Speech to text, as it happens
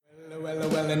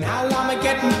Well, now I'm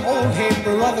getting old, hey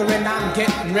brother, and I'm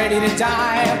getting ready to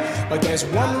die. But there's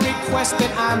one request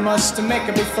that I must make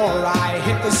before I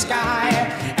hit the sky.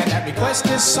 And that request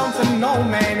is something no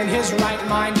man in his right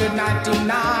mind did not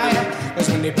deny. Cause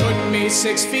when they put me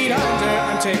 6 feet under,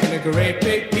 I'm taking a great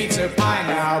big pizza pie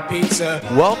now, pizza.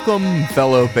 Welcome,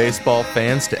 fellow baseball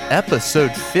fans, to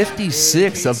episode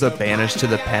 56 of the Banished to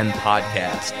the Pen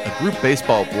podcast, a group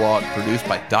baseball blog produced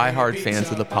by diehard fans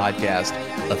of the podcast,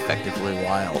 Effectively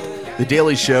Wild, the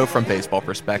daily show from Baseball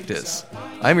Prospectus.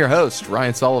 I'm your host,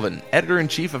 Ryan Sullivan,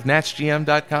 editor-in-chief of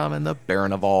NatsGM.com and the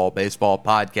Baron of all baseball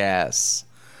podcasts.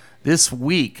 This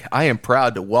week, I am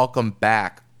proud to welcome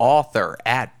back author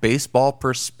at Baseball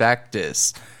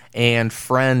Prospectus and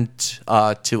friend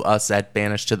to us at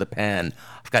Banished to the Pen.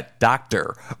 I've got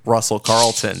Dr. Russell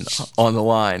Carleton on the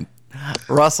line.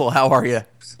 Russell, how are you?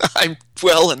 I'm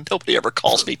well, and nobody ever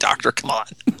calls me doctor. Come on.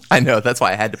 I know, that's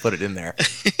why I had to put it in there.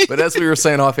 But as we were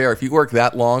saying off air, if you work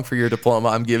that long for your diploma,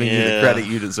 I'm giving you the credit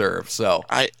you deserve. So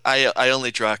I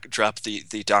only drop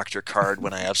the doctor card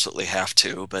when I absolutely have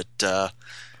to, but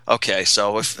okay,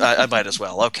 so if I might as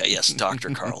well. Okay, yes, Dr.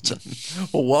 Carleton.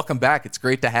 Well, welcome back. It's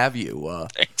great to have you.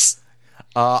 Thanks.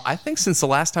 I think since the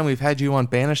last time we've had you on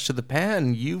Banished to the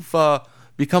Pen, you've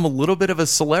become a little bit of a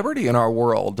celebrity in our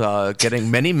world,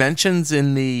 getting many mentions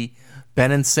in the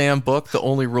Ben and Sam book, The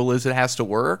Only Rule Is It Has to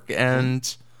Work.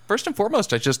 And first and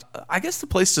foremost, I guess the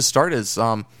place to start is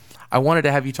I wanted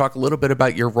to have you talk a little bit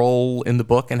about your role in the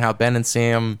book and how Ben and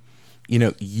Sam,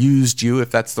 used you, if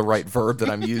that's the right verb that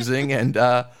I'm using, and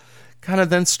kind of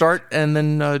then start and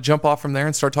then jump off from there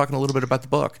and start talking a little bit about the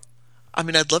book. I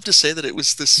mean, I'd love to say that it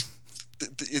was this,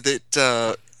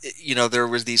 that there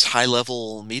was these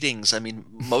high-level meetings. I mean,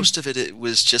 most of it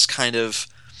was just kind of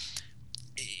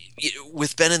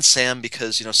with Ben and Sam,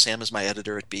 because Sam is my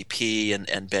editor at BP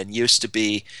and Ben used to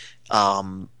be.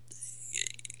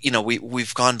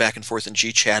 We've gone back and forth and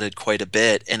G-chatted quite a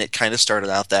bit, and it kind of started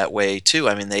out that way too.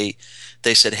 I mean, they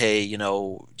said, hey,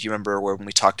 do you remember when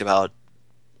we talked about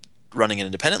running an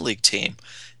independent league team?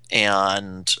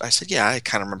 And I said, yeah, I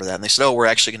kind of remember that. And they said, oh, we're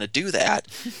actually going to do that.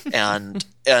 And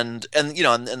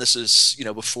this is,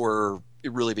 before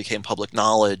it really became public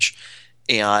knowledge.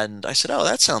 And I said, oh,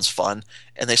 that sounds fun.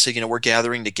 And they said, we're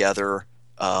gathering together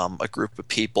a group of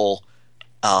people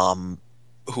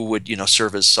who would,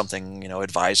 serve as something,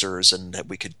 advisors, and that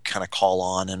we could kind of call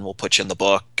on, and we'll put you in the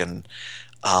book. And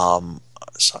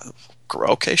so,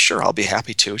 okay, sure, I'll be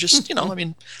happy to. Just, I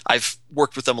mean, I've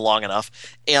worked with them long enough.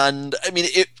 And I mean,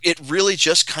 it really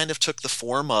just kind of took the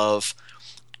form of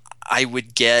I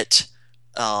would just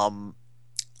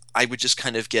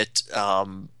kind of get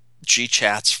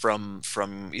G-chats from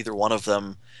either one of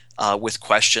them with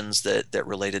questions that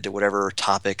related to whatever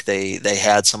topic they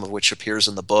had, some of which appears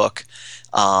in the book.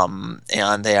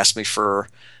 And they asked me for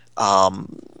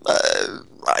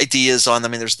ideas on, I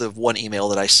mean, there's the one email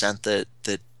that I sent that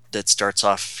starts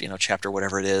off, chapter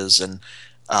whatever it is, and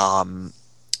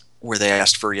where they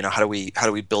asked for, how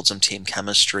do we build some team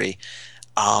chemistry.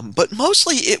 But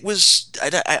mostly it was,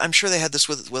 I'm sure they had this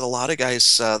with a lot of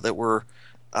guys that were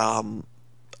some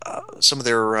of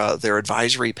their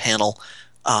advisory panel.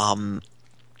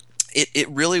 It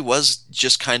really was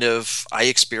just kind of, I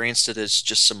experienced it as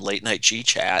just some late night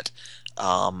G-chat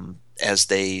as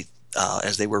they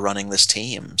were running this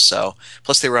team. So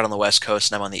plus they were out on the West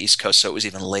Coast and I'm on the East Coast, so it was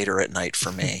even later at night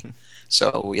for me.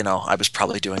 So I was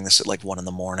probably doing this at like 1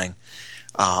 a.m.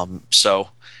 I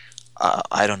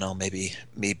don't know, maybe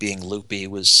me being loopy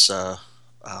was a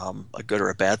good or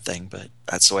a bad thing, but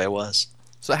that's the way it was.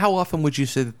 So how often would you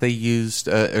say that they used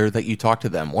or that you talked to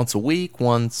them? Once a week,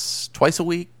 twice a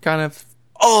week, kind of?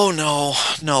 Oh,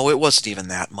 no, it wasn't even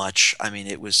that much. I mean,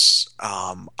 it was,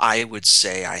 I would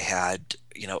say I had,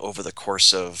 over the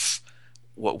course of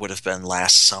what would have been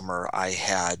last summer, I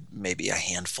had maybe a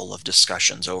handful of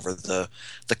discussions over the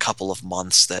couple of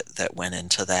months that went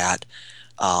into that.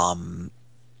 And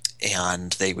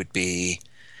they would be,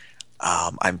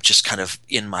 I'm just kind of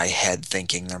in my head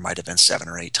thinking there might have been 7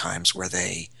 or 8 times where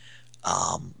they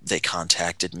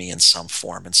contacted me in some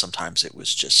form, and sometimes it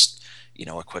was just,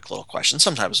 a quick little question.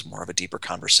 Sometimes it was more of a deeper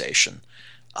conversation.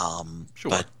 Sure.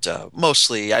 But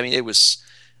mostly, I mean, it was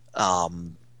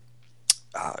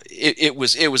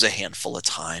it was a handful of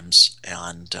times,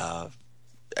 and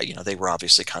they were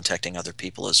obviously contacting other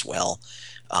people as well,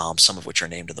 some of which are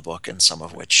named in the book, and some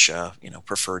of which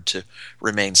preferred to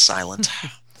remain silent.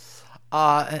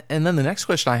 And then the next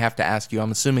question I have to ask you,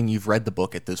 I'm assuming you've read the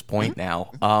book at this point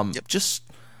now. Yep.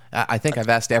 I think I've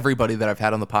asked everybody that I've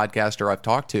had on the podcast or I've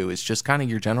talked to, is just kind of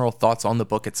your general thoughts on the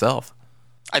book itself.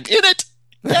 I'm in it.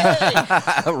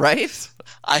 Yay! Right?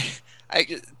 I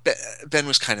Ben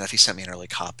was kind enough. He sent me an early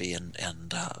copy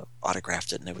and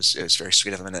autographed it, and it was very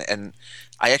sweet of him. And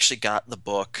I actually got the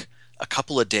book a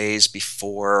couple of days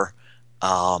before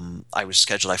I was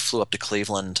scheduled. I flew up to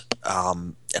Cleveland,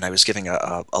 and I was giving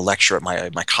a lecture at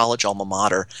my college alma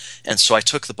mater, and so I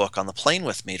took the book on the plane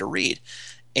with me to read.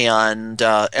 And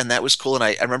that was cool. And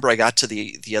I remember I got to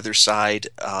the other side,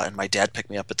 and my dad picked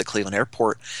me up at the Cleveland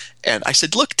airport, and I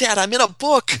said, "Look, Dad, I'm in a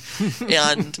book."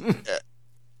 and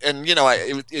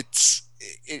it's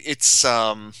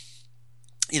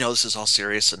this is all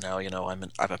serious, and now I'm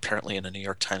apparently in a New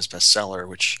York Times bestseller,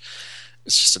 which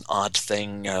is just an odd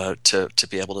thing to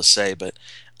be able to say, but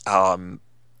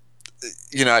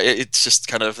it's just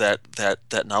kind of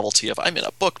that novelty of I'm in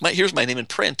a book. Here's my name in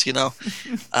print,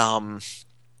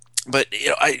 But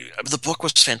the book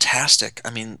was fantastic. I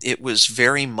mean, it was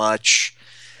very much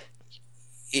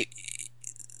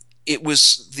it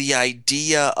was the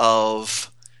idea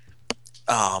of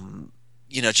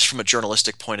just from a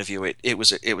journalistic point of view, it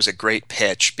was a great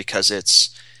pitch, because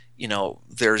it's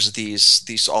there's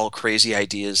these all crazy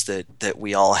ideas that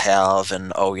we all have,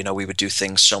 and we would do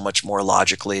things so much more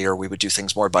logically, or we would do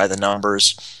things more by the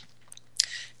numbers,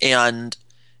 and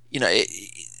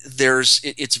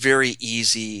it's very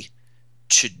easy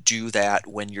to do that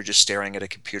when you're just staring at a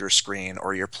computer screen,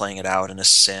 or you're playing it out in a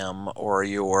sim, or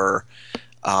you're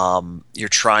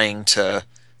trying to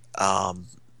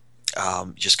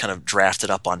just kind of draft it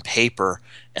up on paper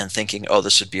and thinking, oh,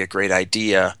 this would be a great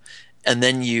idea, and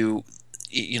then you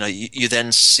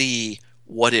then see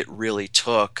what it really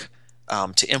took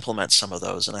to implement some of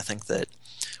those. And I think that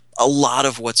a lot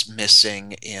of what's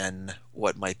missing in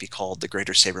what might be called the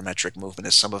greater sabermetric movement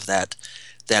is some of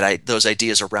those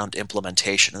ideas around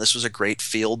implementation. And this was a great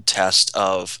field test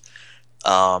of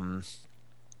some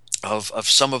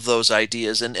of those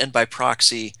ideas, and by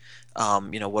proxy,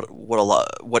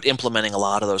 what implementing a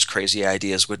lot of those crazy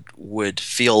ideas would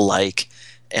feel like,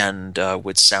 and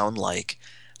would sound like.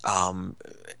 And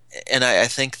I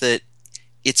think that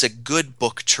it's a good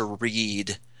book to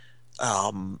read,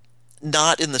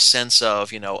 not in the sense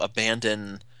of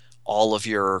abandon all of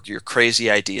your crazy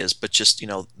ideas, but just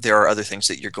there are other things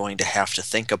that you're going to have to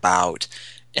think about,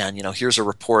 and here's a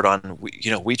report on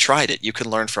we tried it, you can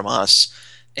learn from us.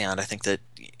 And I think that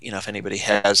if anybody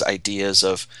has ideas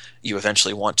of you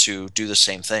eventually want to do the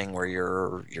same thing, where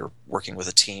you're working with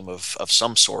a team of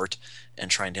some sort and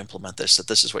trying to implement this, that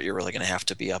this is what you're really going to have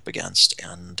to be up against,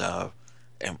 and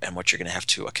what you're going to have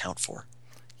to account for.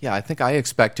 Yeah, I think I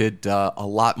expected a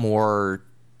lot more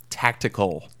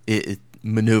tactical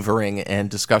maneuvering and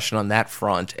discussion on that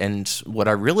front. And what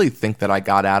I really think that I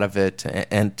got out of it,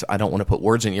 and I don't want to put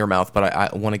words in your mouth, but I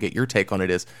want to get your take on it,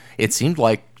 is it seemed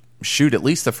like, at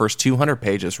least the first 200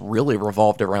 pages really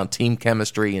revolved around team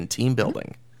chemistry and team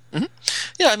building. Mm-hmm.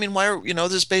 Yeah, I mean,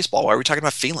 this is baseball. Why are we talking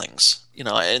about feelings?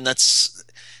 And that's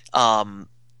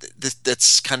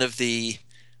that's kind of the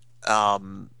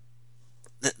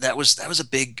that was a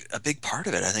big part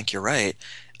of it. I think you're right.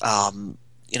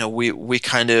 We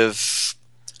kind of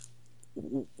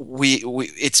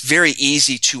it's very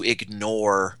easy to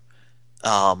ignore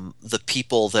the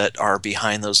people that are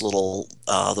behind those little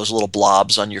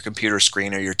blobs on your computer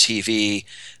screen or your TV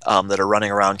that are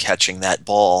running around catching that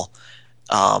ball.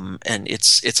 And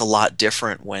it's a lot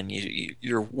different when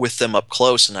you're with them up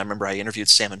close. And I remember I interviewed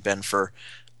Sam and Ben for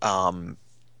an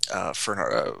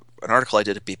article I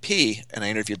did at BP, and I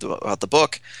interviewed them about the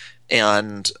book.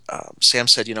 And Sam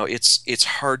said, it's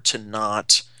hard to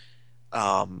not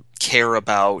care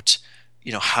about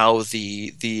how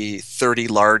the 30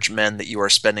 large men that you are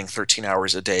spending 13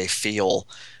 hours a day feel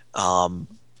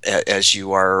as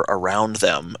you are around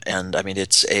them. And I mean,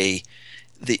 it's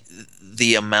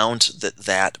the amount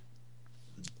that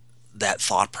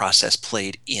thought process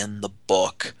played in the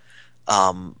book,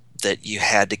 that you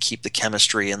had to keep the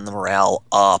chemistry and the morale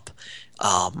up,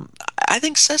 I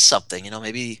think says something.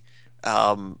 Maybe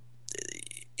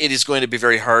it is going to be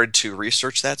very hard to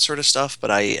research that sort of stuff, but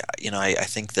I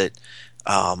think that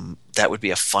that would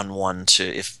be a fun one to,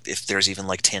 if there's even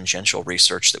like tangential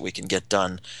research that we can get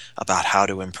done about how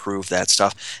to improve that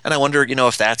stuff. And I wonder,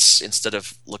 if that's, instead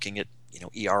of looking at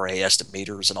ERA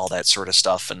estimators and all that sort of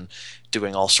stuff and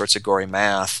doing all sorts of gory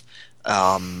math,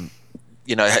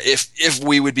 if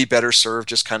we would be better served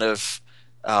just kind of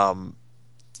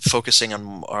focusing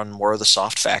on more of the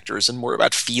soft factors and more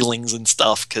about feelings and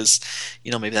stuff, because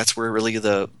maybe that's where really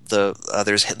there's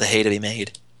the hay to be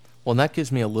made. Well, and that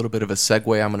gives me a little bit of a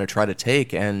segue I'm going to try to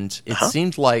take, and it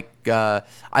seemed like I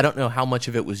don't know how much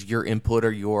of it was your input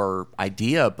or your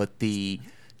idea, but the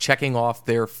checking off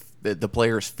the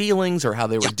players' feelings or how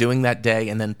they were doing that day,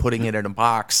 and then putting it in a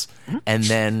box, and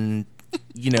then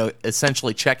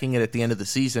essentially checking it at the end of the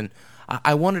season.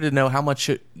 I wanted to know how much,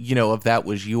 of that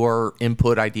was your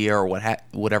input, idea, or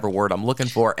whatever word I'm looking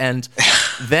for. And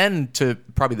then to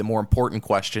probably the more important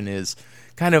question is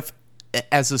kind of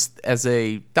as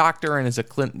a doctor and as a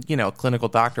clinical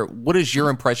doctor, what is your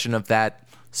impression of that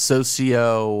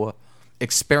socio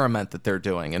experiment that they're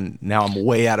doing? And now I'm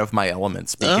way out of my element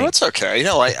speaking. No, it's okay.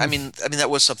 I mean that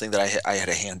was something that I had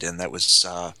a hand in. That was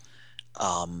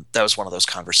one of those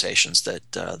conversations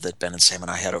that Ben and Sam and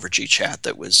I had over GChat.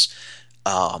 That was,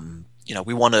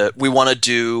 we want to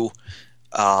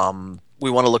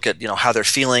look at how they're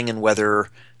feeling and whether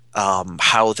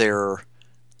how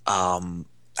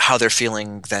they're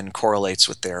feeling then correlates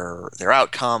with their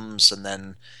outcomes. And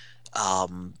then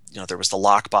there was the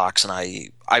lockbox, and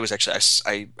I was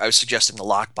suggesting the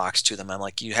lockbox to them. I'm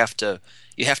like, you have to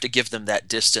give them that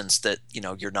distance, that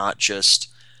you're not just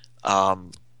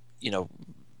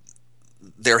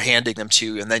they're handing them to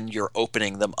you and then you're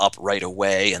opening them up right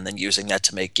away and then using that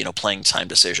to make playing time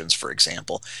decisions, for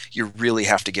example. You really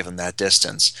have to give them that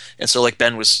distance. And so like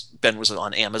Ben was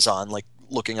on Amazon like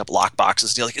looking up lock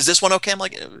boxes, and you're like, is this one okay? I'm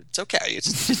like, it's okay,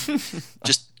 it's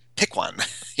just pick one.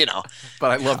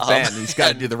 But I love Ben. He's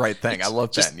got to do the right thing. I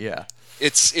love Ben. Yeah,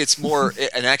 it's more,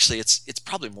 and actually it's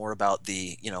probably more about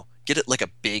the get it like a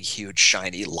big huge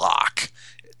shiny lock.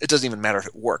 It doesn't even matter if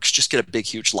it works. Just get a big,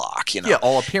 huge lock. Yeah,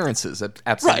 all appearances,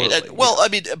 absolutely. Right. Well, I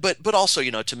mean, but also,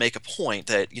 to make a point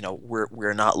that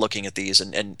we're not looking at these,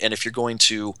 and if you're going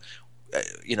to,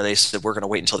 they said we're going to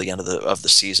wait until the end of the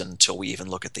season until we even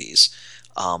look at these,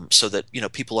 so that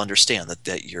people understand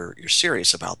that you're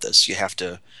serious about this. You have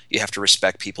to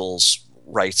respect people's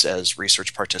rights as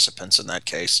research participants in that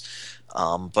case,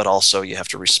 but also you have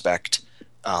to respect.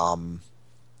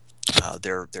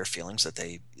 Their feelings that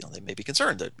they may be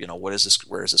concerned that where is this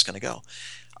going to go,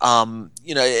 and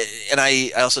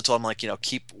I also told them, like,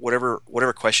 keep whatever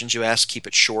questions you ask, keep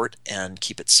it short and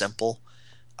keep it simple,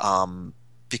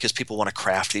 because people want to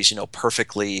craft these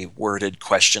perfectly worded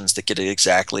questions that get at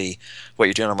exactly what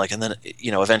you're doing. I'm like, and then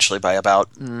eventually by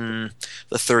about the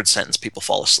third sentence people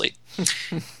fall asleep,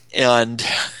 and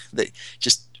they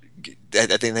just.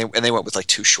 I think they went with like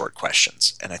 2 short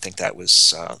questions, and I think that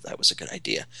was a good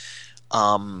idea.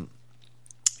 What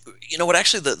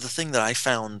actually the thing that I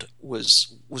found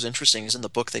was interesting is in the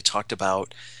book they talked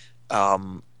about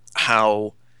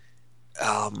how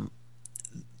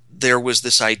there was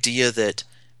this idea that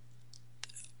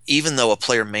even though a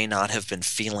player may not have been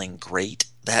feeling great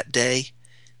that day,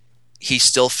 he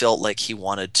still felt like he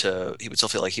would still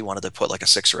feel like he wanted to put like a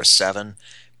 6 or a 7,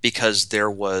 because there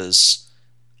was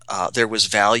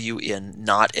value in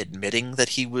not admitting that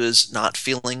he was not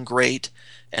feeling great,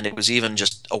 and it was even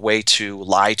just a way to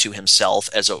lie to himself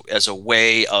as a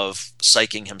way of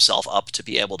psyching himself up to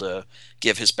be able to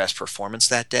give his best performance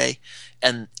that day.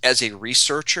 And as a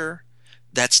researcher,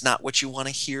 that's not what you want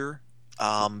to hear,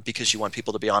 because you want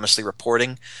people to be honestly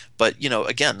reporting. But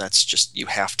again, that's just, you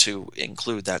have to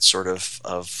include that sort of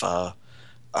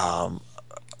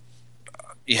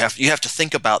you have to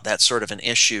think about that sort of an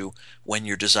issue when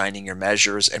you're designing your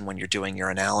measures and when you're doing your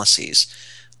analyses.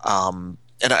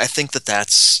 And I think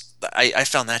I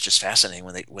found that just fascinating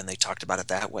when they talked about it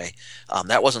that way.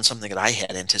 That wasn't something that I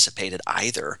had anticipated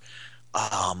either.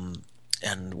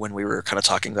 And when we were kind of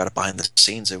talking about it behind the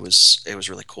scenes, it was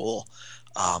really cool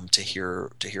to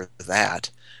hear that.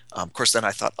 Of course, then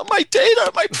I thought, oh, my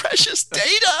data, my precious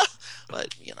data.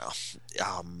 But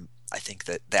I think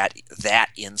that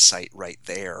insight right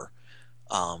there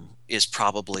is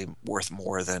probably worth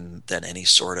more than any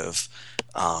sort of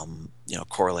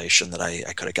correlation that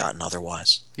I could have gotten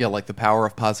otherwise. Yeah, like the power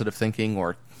of positive thinking,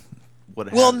 or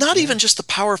what? Well, not even just the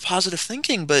power of positive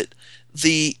thinking, but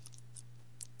the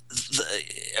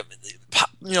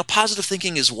positive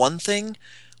thinking is one thing,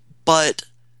 but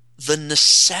the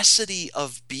necessity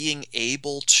of being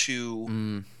able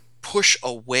to push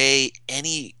away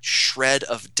any shred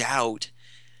of doubt.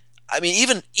 I mean,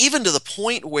 even to the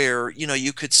point where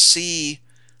you could see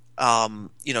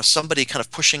somebody kind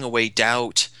of pushing away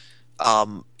doubt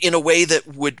in a way that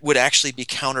would actually be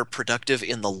counterproductive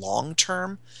in the long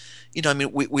term. I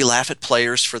mean, we laugh at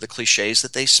players for the cliches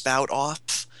that they spout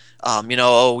off.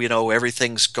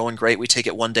 Everything's going great. We take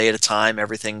it one day at a time.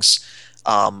 Everything's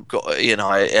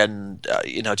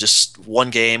just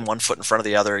one game, one foot in front of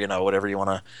the other. Whatever you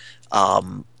want to.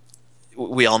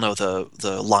 We all know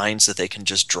the lines that they can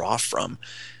just draw from,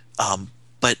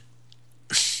 but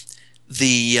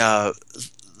the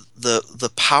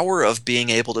power of being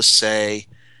able to say,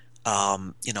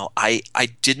 I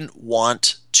didn't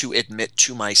want to admit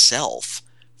to myself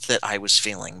that I was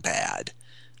feeling bad.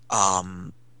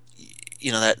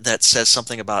 that says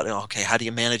something about, okay, how do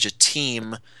you manage a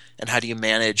team and how do you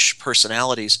manage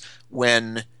personalities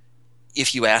when,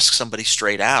 if you ask somebody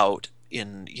straight out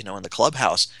in the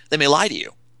clubhouse, they may lie to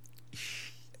you.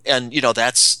 And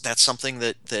that's something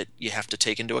that you have to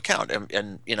take into account.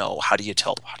 And how do you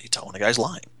tell when a guy's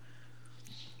lying?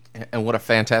 And what a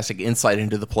fantastic insight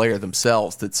into the player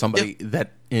themselves, that somebody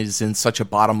that is in such a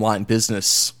bottom line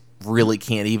business really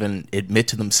can't even admit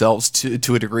to themselves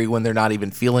to a degree when they're not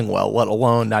even feeling well, let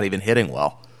alone not even hitting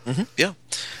well. Mm-hmm. Yeah.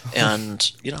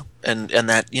 And, and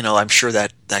that, I'm sure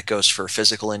that goes for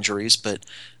physical injuries, but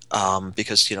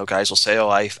because, guys will say, oh,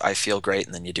 I feel great.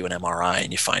 And then you do an MRI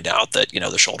and you find out that,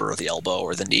 the shoulder or the elbow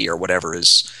or the knee or whatever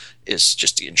is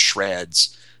just in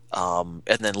shreds. And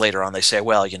then later on they say,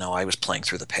 well, I was playing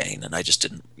through the pain and I just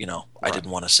didn't, I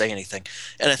didn't want to say anything.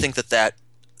 And I think that's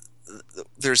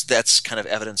kind of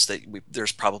evidence that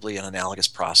there's probably an analogous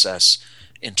process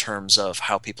in terms of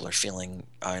how people are feeling,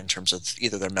 in terms of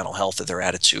either their mental health or their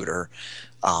attitude, or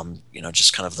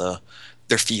just kind of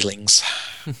their feelings.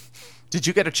 Did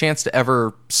you get a chance to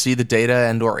ever see the data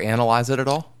and or analyze it at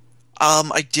all?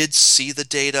 I did see the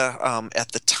data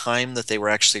at the time that they were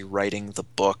actually writing the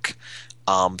book.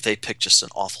 They picked just an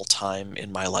awful time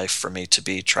in my life for me to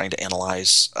be trying to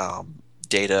analyze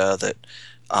data that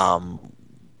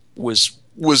was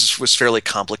fairly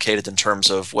complicated in terms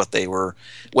of what they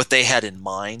had in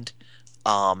mind,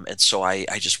 and so I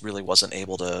just really wasn't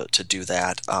able to do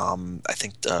that. I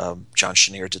think John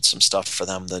Chenier did some stuff for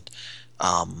them that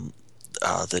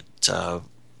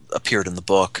appeared in the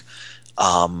book.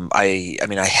 I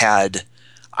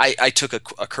took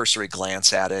a cursory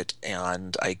glance at it,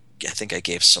 and I think I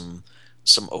gave some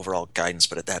overall guidance,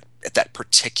 but at that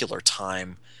particular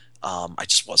time, I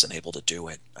just wasn't able to do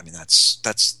it. I mean, that's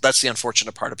the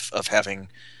unfortunate part of having,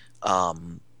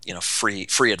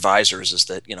 free advisors, is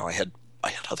that, I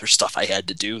had other stuff I had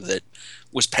to do that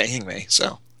was paying me.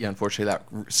 So yeah, unfortunately,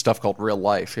 that stuff called real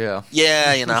life. Yeah.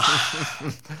 Yeah.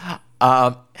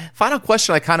 Final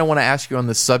question I kind of want to ask you on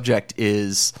this subject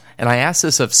is, and I asked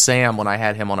this of Sam when I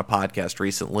had him on a podcast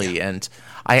recently, and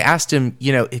I asked him,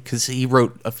 because he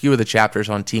wrote a few of the chapters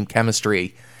on team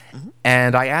chemistry,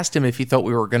 and I asked him if he thought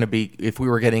if we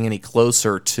were getting any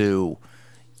closer to,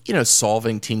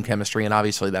 solving team chemistry, and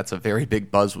obviously that's a very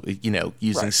big buzz,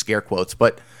 using scare quotes,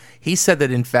 but he said that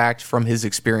in fact, from his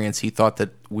experience, he thought that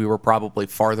we were probably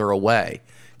farther away,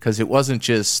 because it wasn't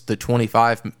just the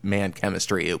 25-man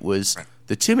chemistry, it was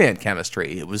the 2-man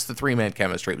chemistry, it was the 3-man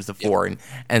chemistry, it was the 4,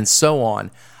 and so on.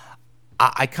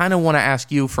 I kind of want to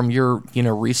ask you, from your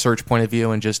research point of view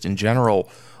and just in general,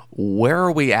 where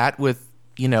are we at with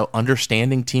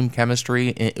understanding team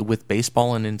chemistry with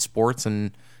baseball and in sports,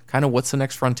 and kind of what's the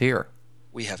next frontier?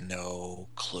 We have no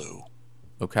clue.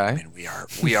 Okay. I mean, we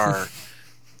are.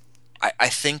 I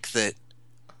think that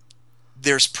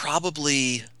there's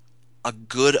probably a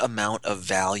good amount of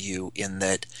value in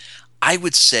that. I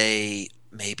would say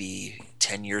maybe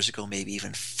 10 years ago, maybe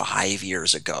even 5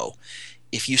 years ago,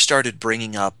 if you started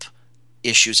bringing up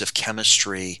issues of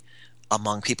chemistry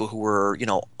among people who were,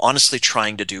 honestly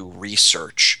trying to do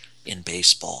research in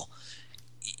baseball,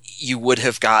 you would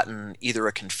have gotten either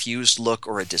a confused look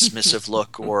or a dismissive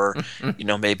look, or,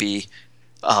 maybe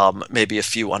a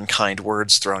few unkind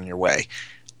words thrown your way.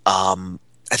 I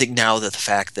think now that the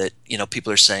fact that,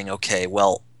 people are saying, okay,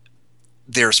 well,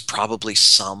 there's probably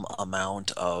some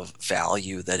amount of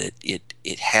value that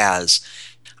it has.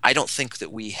 I don't think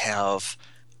that we have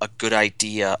a good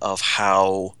idea of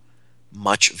how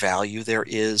much value there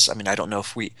is. I mean, I don't know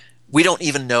if we don't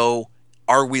even know,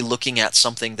 are we looking at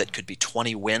something that could be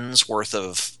 20 wins worth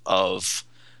of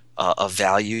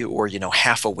value, or,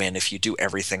 half a win if you do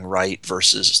everything right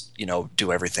versus,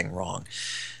 do everything wrong.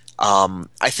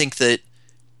 I think that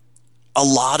a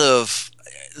lot of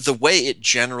the way it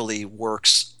generally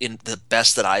works, in the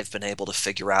best that I've been able to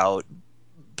figure out,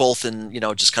 both in,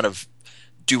 just kind of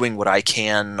doing what I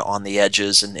can on the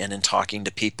edges and in talking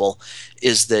to people,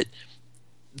 is that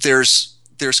there's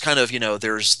kind of,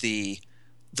 there's the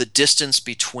distance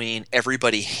between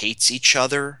everybody hates each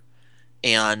other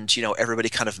and, everybody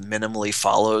kind of minimally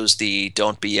follows the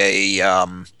don't be a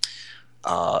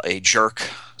jerk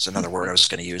is another word I was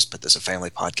going to use, but this is a family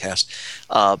podcast.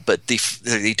 But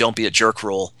the don't be a jerk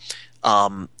rule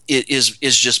it is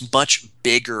just much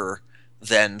bigger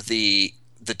than the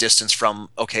distance from,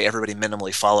 okay, everybody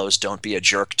minimally follows don't be a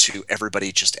jerk, to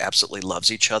everybody just absolutely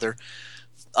loves each other.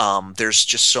 There's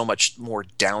just so much more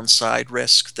downside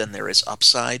risk than there is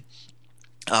upside.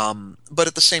 But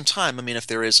at the same time, I mean, if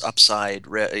there is upside,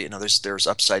 there's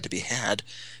upside to be had.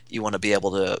 You want to be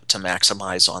able to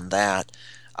maximize on that.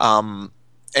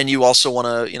 And you also want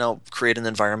to, create an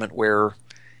environment where,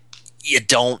 you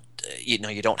don't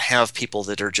have people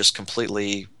that are just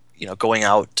completely, going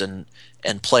out and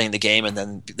playing the game, and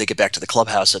then they get back to the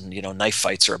clubhouse and, knife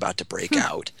fights are about to break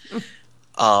out.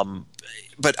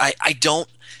 But I don't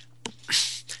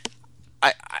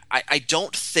I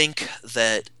don't think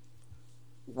that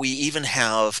we even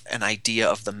have an idea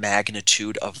of the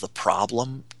magnitude of the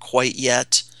problem quite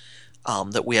yet.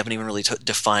 That we haven't even really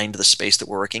defined the space that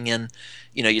we're working in.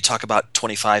 You talk about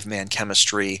 25-man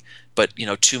chemistry, but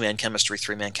 2-man chemistry,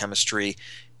 3-man chemistry.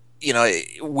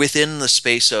 Within the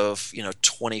space of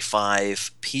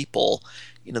 25 people,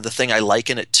 the thing I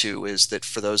liken it to is that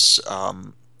for those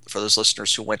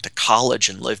listeners who went to college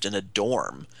and lived in a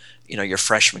dorm, your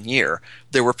freshman year,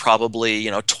 there were probably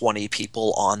 20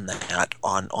 people on that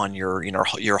on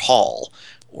your hall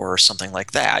or something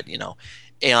like that,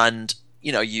 and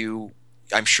you,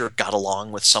 I'm sure, got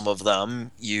along with some of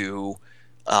them. You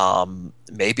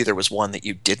maybe there was one that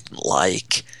you didn't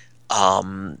like.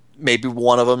 Maybe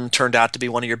one of them turned out to be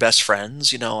one of your best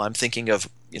friends. I'm thinking of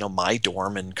my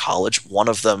dorm in college. One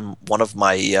of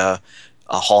my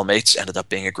hallmates ended up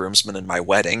being a groomsman in my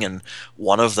wedding, and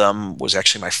one of them was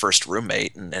actually my first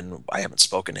roommate, and I haven't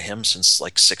spoken to him since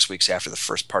like 6 weeks after the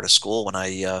first part of school when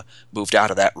I moved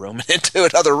out of that room and into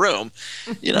another room.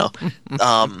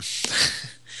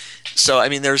 So I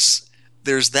mean, there's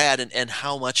that, and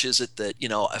how much is it that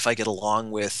if I get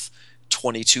along with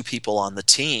 22 people on the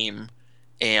team,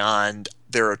 and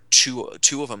there are two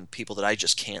of them people that I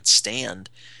just can't stand,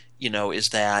 is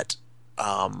that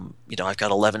I've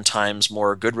got 11 times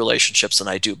more good relationships than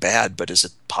I do bad, but is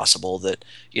it possible that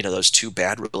those 2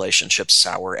 bad relationships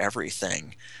sour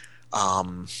everything?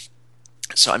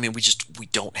 So I mean, we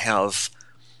don't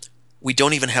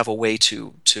even have a way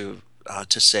to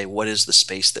say what is the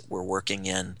space that we're working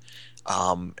in,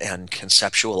 and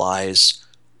conceptualize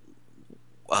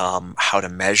how to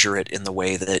measure it in the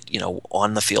way that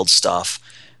on the field stuff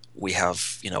we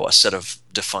have a set of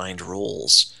defined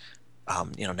rules.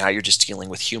 Now you're just dealing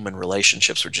with human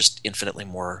relationships, which are just infinitely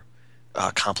more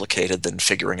complicated than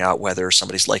figuring out whether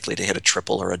somebody's likely to hit a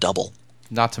triple or a double.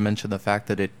 Not to mention the fact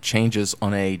that it changes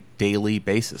on a daily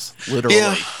basis, literally.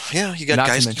 Yeah. You got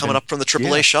guys coming up from the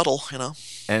AAA shuttle,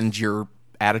 And your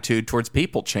attitude towards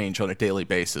people change on a daily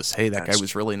basis. Hey, that guy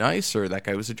was really nice, or that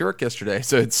guy was a jerk yesterday.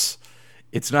 So it's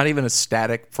not even a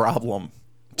static problem.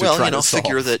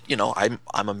 Figure that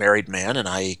I'm a married man, and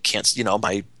I can't.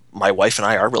 My wife and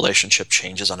I, our relationship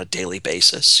changes on a daily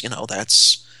basis.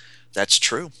 That's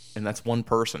true. And that's one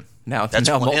person. Now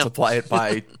multiply it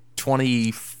by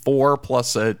 24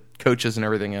 plus coaches and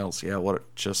everything else. Yeah,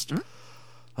 what just.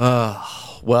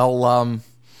 On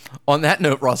that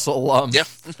note, Russell. Yeah.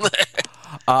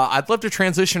 I'd love to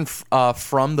transition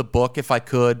from the book if I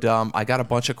could. I got a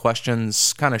bunch of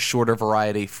questions, kind of shorter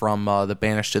variety from the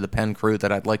Banished to the Pen crew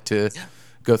that I'd like to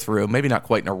go through. Maybe not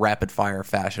quite in a rapid fire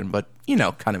fashion, but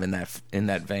kind of in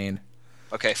that vein.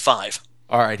 Okay, 5.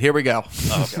 All right, here we go.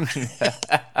 Oh, okay.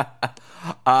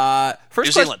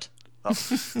 First New Zealand.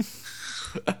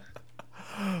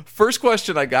 First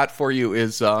question I got for you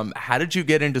is, how did you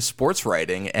get into sports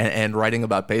writing and writing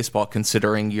about baseball,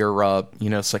 considering your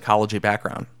psychology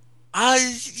background?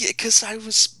 Because I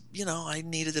was, I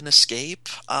needed an escape.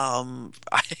 When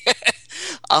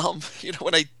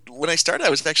I started, I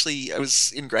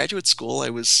was in graduate school.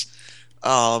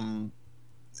 And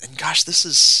gosh,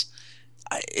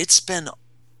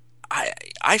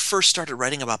 I first started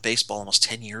writing about baseball almost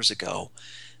 10 years ago.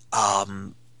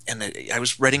 And I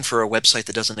was writing for a website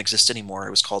that doesn't exist anymore.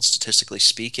 It was called Statistically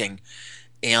Speaking,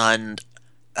 and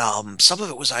some of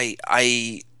it was I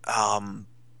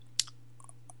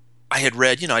had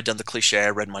read, I'd done the cliche. I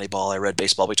read Moneyball. I read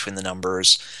Baseball Between the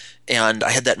Numbers, and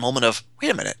I had that moment of, wait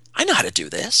a minute, I know how to do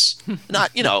this.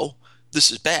 Not,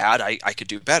 this is bad. I could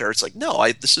do better. It's like, no,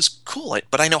 this is cool,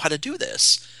 but I know how to do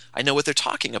this. I know what they're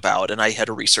talking about, and I had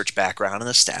a research background and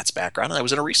a stats background, and I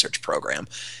was in a research program,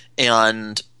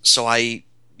 and so I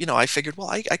figured, well,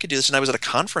 I could do this. And I was at a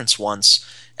conference once,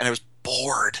 and I was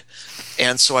bored.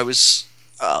 And so I was,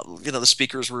 the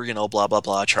speakers were, blah, blah,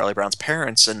 blah, Charlie Brown's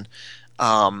parents. And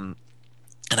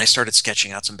I started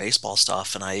sketching out some baseball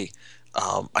stuff. And I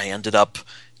ended up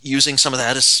using some of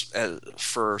that as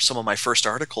for some of my first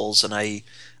articles. And I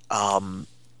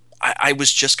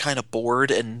was just kind of bored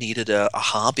and needed a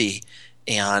hobby.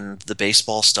 And the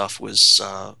baseball stuff was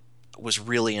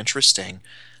really interesting.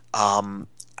 I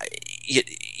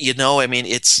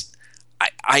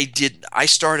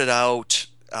started out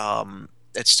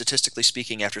at Statistically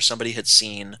Speaking after somebody had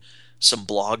seen some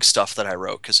blog stuff that I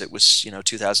wrote, because it was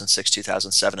 2006,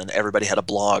 2007, and everybody had a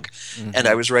blog. Mm-hmm. And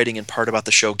I was writing in part about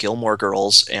the show Gilmore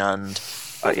Girls, and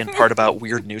in part about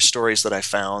weird news stories that I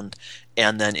found,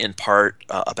 and then in part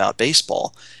about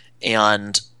baseball.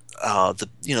 And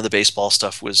the baseball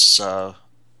stuff was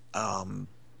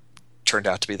turned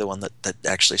out to be the one that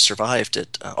actually survived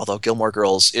it. Although Gilmore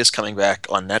Girls is coming back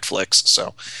on Netflix,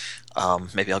 so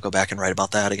maybe I'll go back and write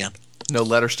about that again. No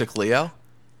letters to Cleo?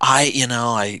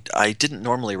 I didn't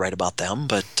normally write about them,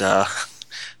 but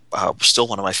still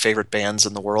one of my favorite bands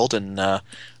in the world. And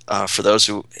for those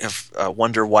who have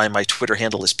wonder why my Twitter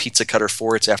handle is Pizza Cutter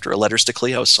 4, it's after a Letters to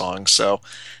Cleo song. So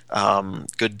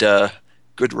good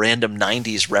random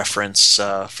 90s reference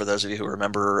for those of you who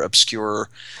remember obscure,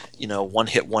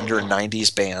 one-hit wonder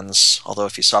 90s bands. Although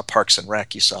if you saw Parks and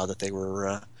Rec, you saw that they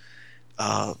were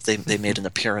they made an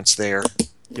appearance there.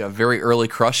 Yeah, very early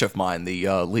crush of mine, the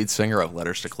lead singer of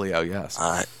Letters to Cleo, yes.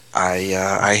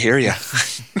 I hear you.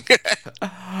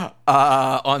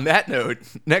 On that note,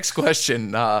 next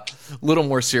question, a little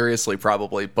more seriously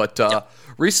probably, but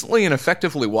recently an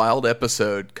Effectively Wild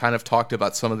episode kind of talked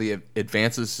about some of the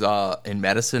advances in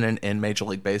medicine and Major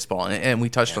League Baseball, and we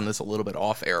touched on this a little bit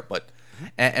off air, but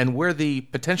and where the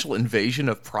potential invasion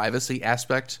of privacy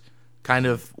aspect, kind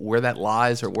of where that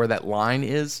lies or where that line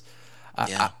is.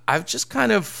 I've just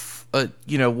kind of,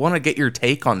 want to get your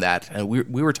take on that. And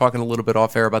we were talking a little bit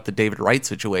off air about the David Wright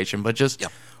situation, but just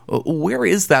where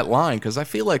is that line? Because I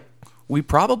feel like we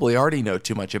probably already know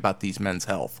too much about these men's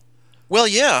health. Well,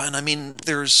 yeah, and I mean,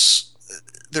 there's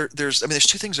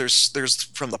two things. There's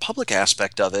from the public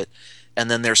aspect of it,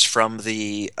 and then there's from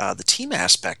the team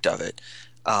aspect of it.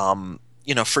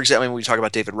 For example, when we talk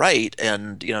about David Wright,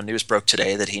 and news broke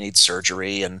today that he needs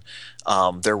surgery, and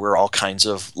there were all kinds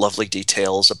of lovely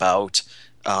details about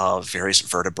various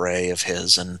vertebrae of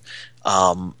his, and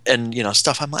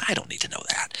stuff. I'm like, I don't need to know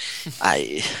that.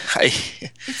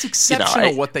 It's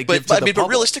exceptional what they give to the public. But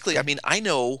realistically, I mean, I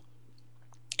know,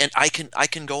 and I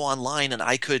can go online and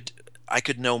I could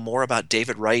know more about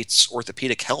David Wright's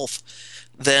orthopedic health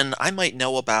than I might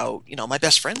know about my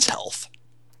best friend's health.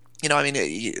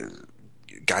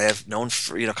 Guy I've known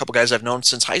for a couple guys I've known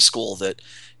since high school that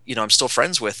I'm still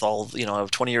friends with all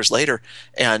 20 years later,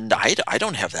 and I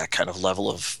don't have that kind of level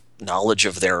of knowledge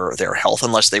of their health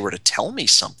unless they were to tell me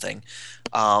something.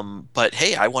 But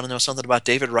hey, I want to know something about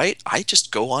David Wright. I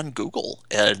just go on Google,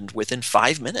 and within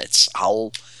 5 minutes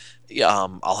I'll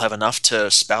have enough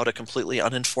to spout a completely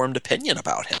uninformed opinion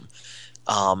about him.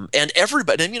 And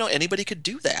everybody, and anybody could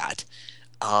do that.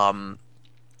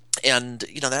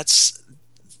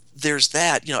 There's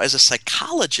that, as a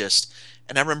psychologist,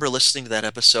 and I remember listening to that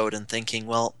episode and thinking,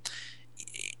 well,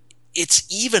 it's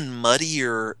even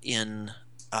muddier in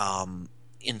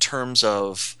terms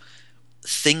of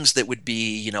things that would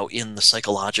be, in the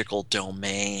psychological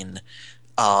domain,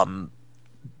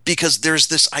 because there's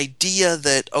this idea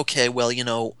that, okay,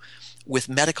 well, with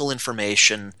medical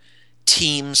information,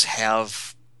 teams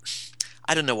have,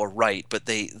 I don't know a right, but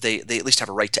they at least have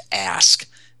a right to ask,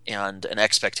 and an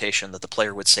expectation that the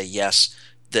player would say yes,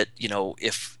 that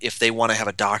if they want to have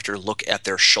a doctor look at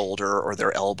their shoulder or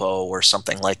their elbow or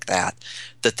something like that,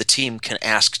 that the team can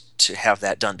ask to have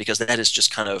that done, because that is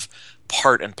just kind of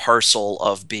part and parcel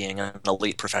of being an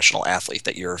elite professional athlete,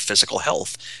 that your physical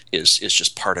health is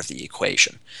just part of the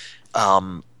equation.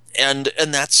 And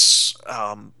that's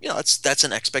that's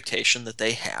an expectation that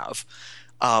they have.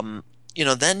 Then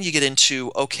you get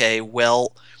into, okay,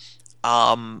 well,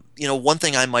 one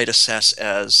thing I might assess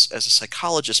as a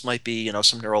psychologist might be,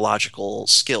 some neurological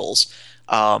skills,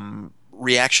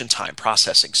 reaction time,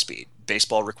 processing speed.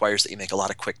 Baseball requires that you make a lot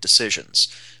of quick decisions.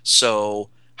 So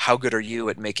how good are you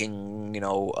at making,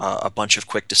 a bunch of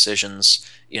quick decisions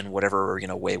in whatever,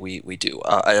 way we do?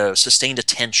 Sustained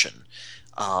attention.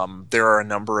 There are a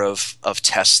number of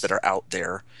tests that are out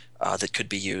there that could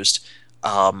be used.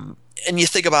 And you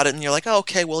think about it and you're like, oh,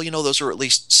 okay, well, those are at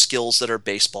least skills that are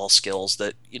baseball skills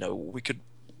that, we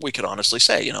could honestly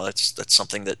say, that's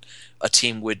something that a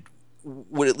team would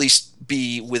at least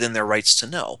be within their rights to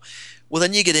know. Well,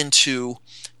 then you get into,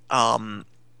 some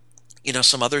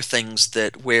other things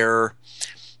where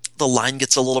the line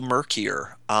gets a little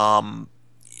murkier. How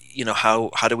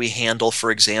do we handle,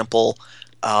 for example,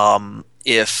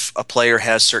 if a player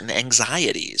has certain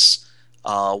anxieties?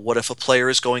 What if a player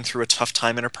is going through a tough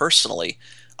time interpersonally?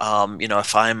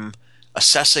 If I'm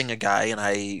assessing a guy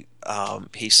and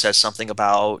he says something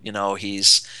about,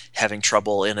 he's having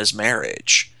trouble in his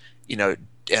marriage,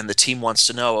 and the team wants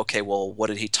to know, okay, well, what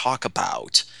did he talk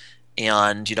about?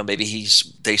 And, maybe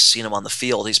they've seen him on the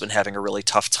field. He's been having a really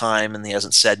tough time and he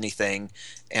hasn't said anything.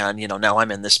 And, now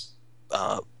I'm in this,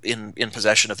 in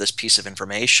possession of this piece of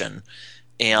information.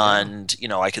 And,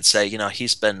 I could say,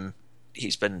 he's been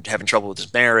having trouble with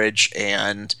his marriage,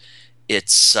 and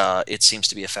it seems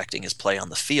to be affecting his play on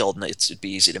the field, and it'd be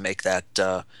easy to make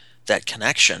that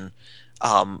connection.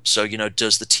 So,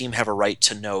 does the team have a right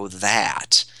to know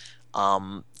that?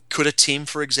 Could a team,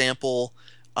 for example,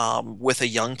 with a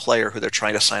young player who they're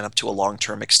trying to sign up to a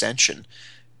long-term extension,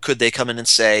 could they come in and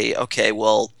say, okay,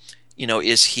 well,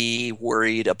 is he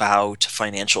worried about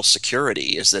financial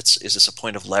security? Is this a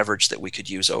point of leverage that we could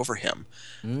use over him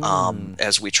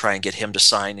as we try and get him to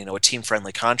sign, a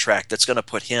team-friendly contract that's going to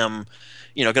put him,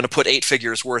 going to put 8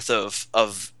 figures worth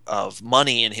of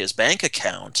money in his bank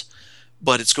account,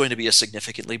 but it's going to be a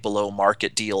significantly below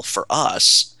market deal for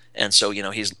us, and so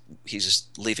he's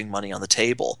leaving money on the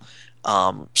table.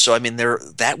 So I mean,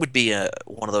 that would be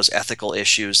one of those ethical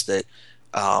issues that.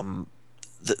 I'm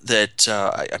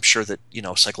sure that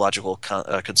psychological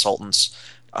consultants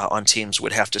on teams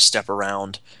would have to step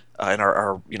around and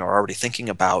are already thinking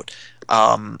about.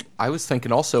 I was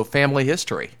thinking also family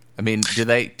history. I mean, do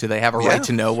they have a right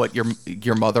to know what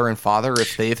your mother and father,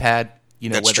 if they've had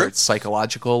That's whether true. it's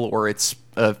psychological or it's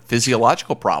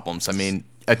physiological problems? I mean,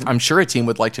 I'm sure a team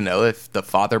would like to know if the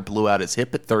father blew out his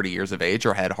hip at 30 years of age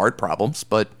or had heart problems.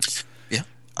 But yeah,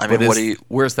 I mean,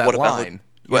 where's that line?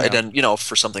 Well, and then,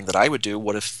 for something that I would do,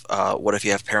 what if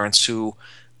you have parents who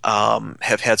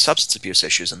have had substance abuse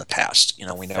issues in the past?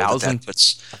 We know that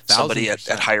puts somebody at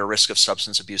higher risk of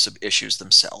substance abuse issues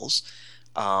themselves.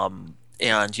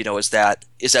 And is that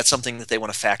something that they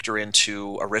want to factor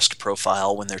into a risk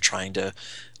profile when they're trying to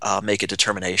make a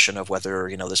determination of whether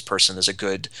this person is a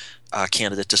good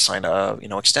candidate to sign a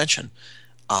extension?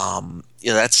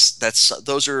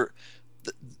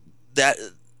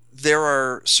 There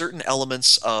are certain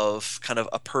elements of kind of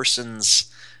a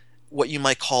person's, what you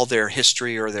might call their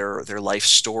history or their life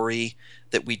story,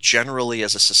 that we generally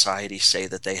as a society say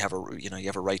that they have you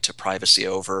have a right to privacy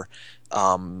over.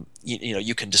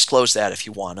 You can disclose that if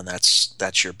you want, and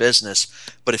that's your business.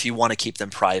 But if you want to keep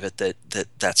them private,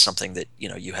 that's something that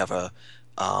you have a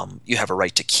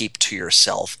right to keep to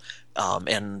yourself,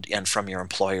 and from your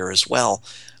employer as well.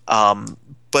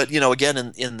 But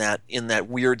again, in that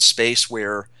weird space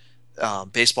where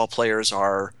baseball players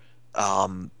are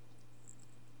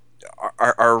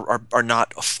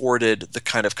not afforded the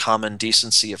kind of common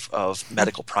decency of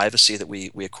medical privacy that we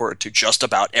accord to just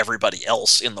about everybody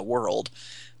else in the world.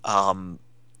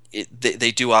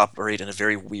 They do operate in a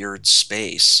very weird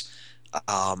space,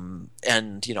 and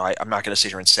I'm not going to sit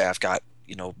here and say I've got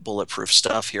bulletproof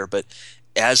stuff here, but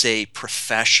as a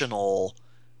professional,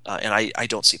 and I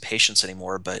don't see patients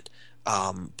anymore, but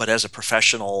as a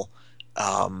professional.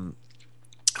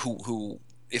 Who,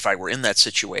 if I were in that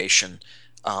situation,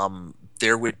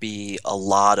 there would be a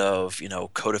lot of,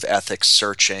 code of ethics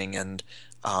searching and,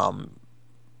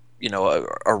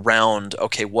 around,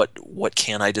 okay, what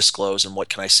can I disclose and what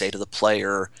can I say to the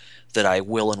player that I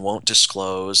will and won't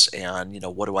disclose, and,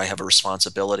 what do I have a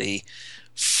responsibility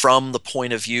from the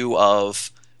point of view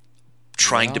of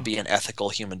trying to be an ethical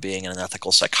human being and an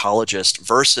ethical psychologist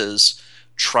versus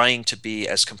trying to be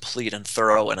as complete and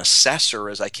thorough an assessor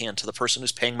as I can to the person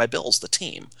who's paying my bills, the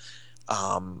team.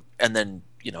 And then,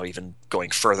 even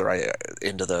going further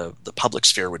into the public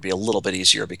sphere would be a little bit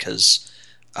easier because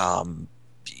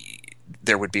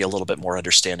there would be a little bit more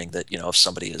understanding that, if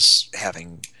somebody is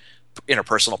having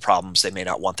interpersonal problems, they may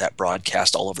not want that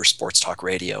broadcast all over sports talk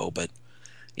radio, but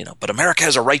America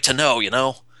has a right to know,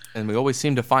 And we always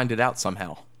seem to find it out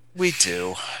somehow. We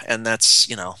do, and that's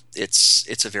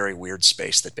it's a very weird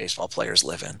space that baseball players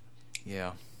live in.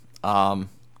 Yeah,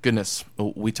 goodness,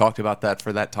 we talked about that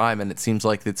for that time, and it seems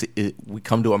like we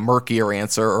come to a murkier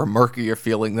answer or a murkier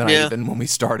feeling than even when we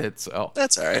started. So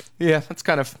that's all right. Yeah, that's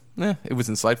kind of it was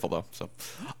insightful though. So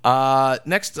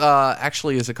next,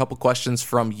 actually, is a couple questions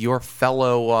from your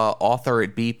fellow author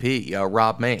at BP,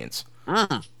 Rob Maines.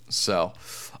 So.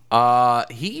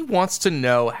 He wants to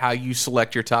know how you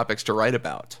select your topics to write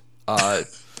about.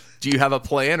 Do you have a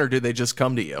plan, or do they just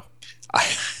come to you? I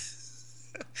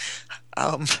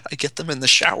get them in the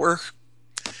shower.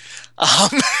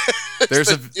 There's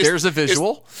a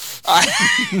visual.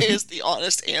 Is the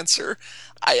honest answer.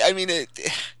 I mean,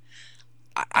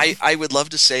 I would love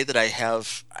to say that I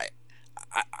have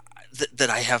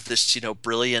this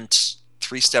brilliant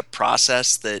 3-step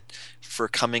process that for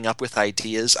coming up with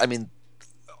ideas. I mean.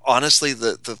 Honestly,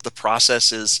 the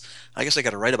process is, I guess I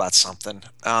got to write about something.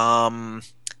 And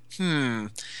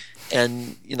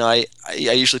I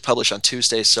usually publish on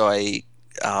Tuesday, so I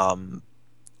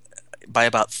by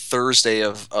about Thursday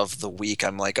of the week,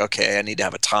 I'm like, okay, I need to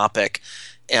have a topic,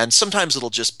 and sometimes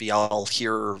it'll just be I'll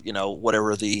hear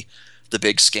whatever the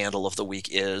big scandal of the week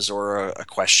is, or a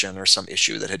question or some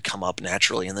issue that had come up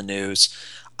naturally in the news.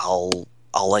 I'll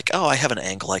I'll like, oh, I have an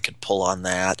angle I could pull on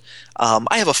that.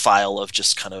 I have a file of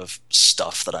just kind of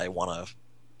stuff that I want to,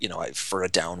 for a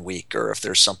down week, or if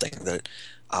there's something that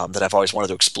I've always wanted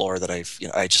to explore that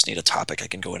I just need a topic, I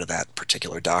can go into that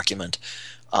particular document.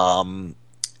 Um,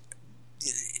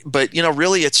 but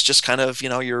really, it's just kind of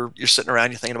you're sitting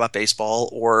around, you're thinking about baseball,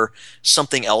 or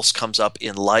something else comes up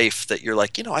in life that you're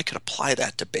like, I could apply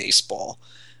that to baseball.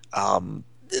 Um,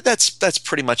 that's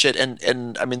pretty much it.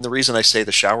 And I mean, the reason I say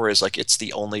the shower is like it's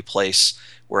the only place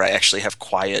where I actually have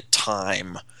quiet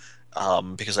time,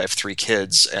 because I have three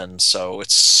kids, and so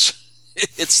it's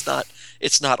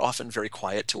not often very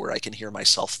quiet to where I can hear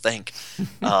myself think.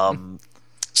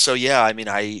 So yeah, I mean,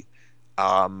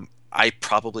 I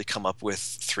probably come up with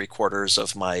three-quarters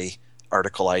of my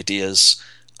article ideas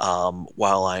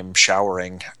while I'm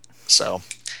showering. So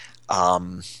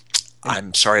I'm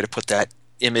sorry to put that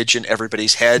image in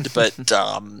everybody's head, but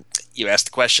you asked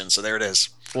the question, so there it is.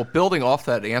 Well, building off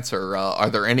that answer, are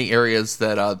there any areas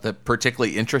that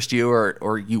particularly interest you,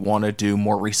 or you want to do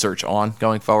more research on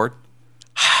going forward?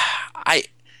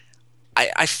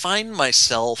 I find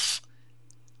myself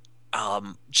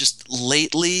just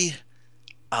lately.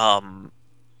 I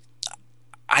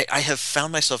have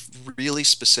found myself really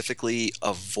specifically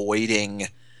avoiding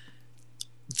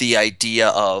the idea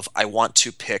of I want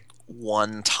to pick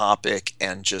one topic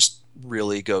and just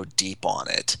really go deep on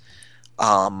it.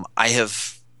 I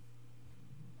have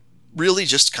really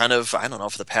just kind of, I don't know,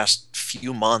 for the past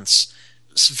few months,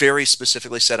 very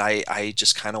specifically said I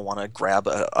just kind of want to grab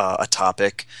a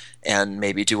topic and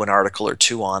maybe do an article or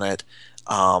two on it.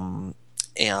 And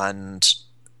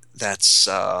that's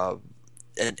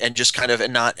and just kind of,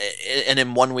 and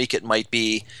in one week it might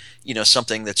be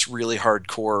something that's really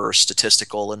hardcore or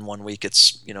statistical, and one week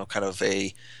it's kind of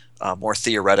a more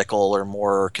theoretical or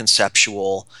more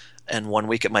conceptual, and one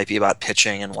week it might be about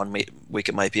pitching, and one week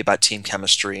it might be about team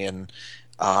chemistry, and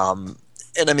I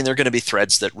mean, there are going to be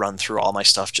threads that run through all my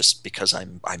stuff just because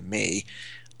I'm me.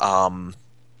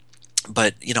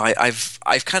 But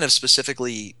I've kind of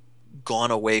specifically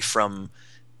gone away from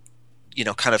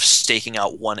kind of staking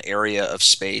out one area of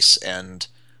space and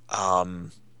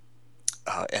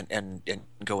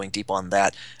going deep on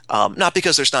that. Not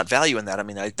because there's not value in that. I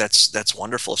mean, that's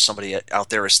wonderful if somebody out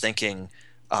there is thinking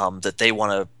that they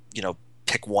want to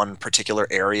pick one particular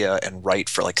area and write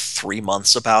for like 3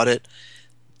 months about it.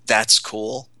 That's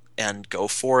cool, and go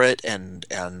for it, and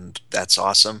that's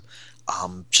awesome.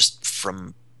 Just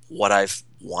from what I've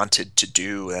wanted to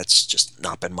do, that's just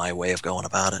not been my way of going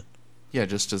about it. Yeah,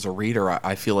 just as a reader,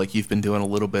 I feel like you've been doing a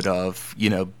little bit of,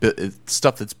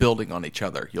 stuff that's building on each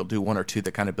other. You'll do one or two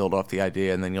that kind of build off the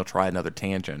idea, and then you'll try another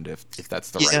tangent, if that's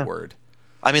the right word.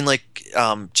 I mean, like,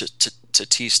 just to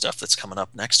tease stuff that's coming up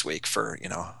next week for,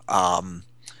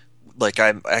 like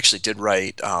I actually did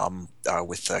write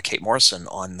with Kate Morrison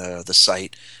on the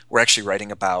site. We're actually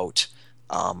writing about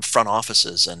front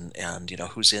offices and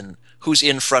who's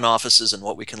in front offices and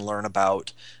what we can learn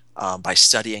about by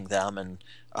studying them, and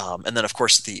then of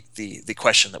course the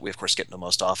question that we of course get into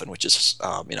most often, which is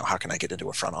how can I get into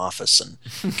a front office and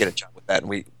get a job with that? And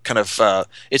we kind of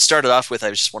it started off with I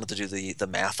just wanted to do the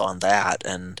math on that,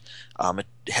 and it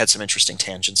had some interesting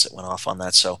tangents that went off on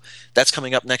that. So that's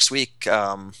coming up next week.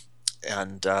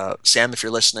 And Sam, if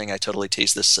you're listening, I totally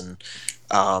teased this, and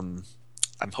I'm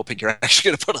hoping you're actually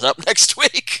going to put it up next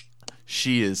week.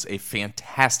 She is a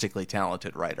fantastically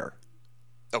talented writer.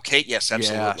 Okay, yes,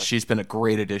 absolutely. Yeah, she's been a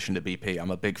great addition to BP. I'm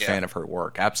a big fan of her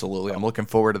work. Absolutely. I'm looking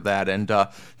forward to that. And to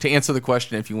answer the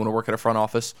question, if you want to work at a front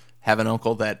office, have an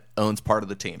uncle that owns part of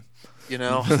the team.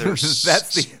 There's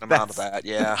some amount of that,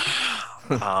 yeah.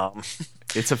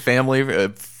 It's a family,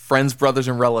 friends, brothers,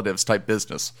 and relatives type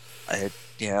business.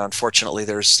 Unfortunately,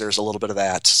 there's a little bit of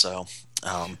that. So,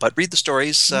 but read the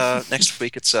stories next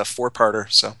week. It's a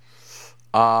 4-parter. So,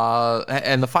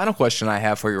 and the final question I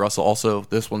have for you, Russell. Also,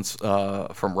 this one's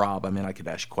from Rob. I mean, I could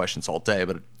ask you questions all day,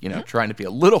 but trying to be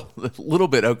a little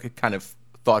bit kind of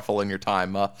thoughtful in your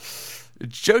time.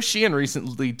 Joe Sheehan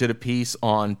recently did a piece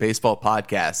on baseball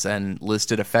podcasts and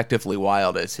listed Effectively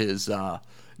Wild as his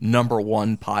number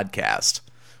one podcast.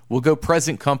 We'll go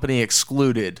present company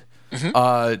excluded.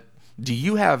 Mm-hmm. Do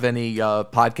you have any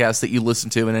podcasts that you listen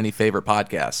to, and any favorite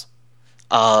podcasts?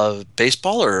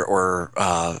 Baseball or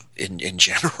in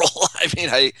general? I mean,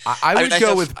 I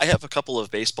have a couple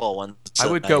of baseball ones. I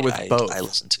would go with both. I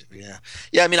listen to, yeah.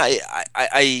 I mean, I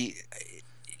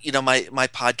my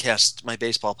podcast, my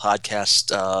baseball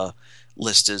podcast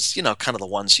list is kind of the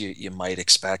ones you might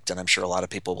expect, and I'm sure a lot of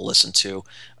people will listen to.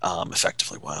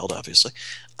 Effectively Wild, obviously.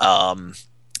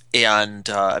 And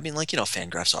I mean, like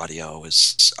Fangraphs audio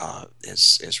is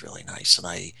really nice, and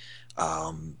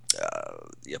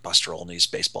yeah, Buster Olney's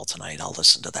Baseball Tonight. I'll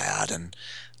listen to that, and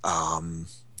um,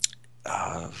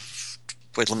 uh,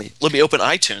 wait, let me open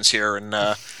iTunes here and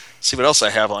see what else I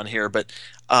have on here.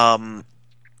 Um,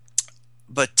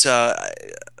 but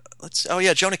let's. Oh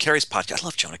yeah, Jonah Carey's podcast. I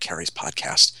love Jonah Carey's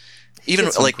podcast. Even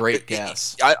Get some like great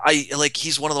guests. I like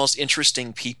he's one of the most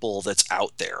interesting people that's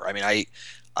out there. I mean,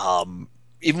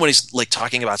 even when he's like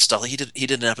talking about stuff, like he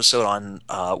did an episode on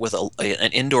with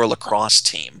an indoor lacrosse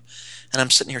team, and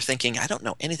I'm sitting here thinking I don't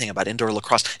know anything about indoor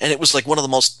lacrosse, and it was like one of the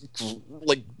most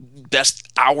like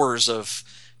best hours of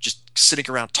just sitting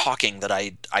around talking that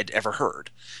I'd ever heard,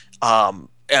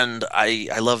 and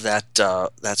I love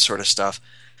that sort of stuff.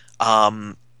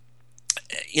 Um,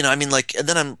 I mean, like, and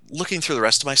then I'm looking through the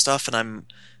rest of my stuff, and I'm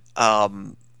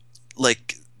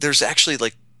like, there's actually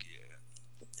like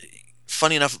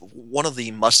funny enough, one of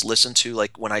the must listen to,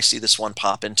 like when I see this one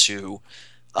pop into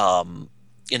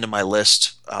my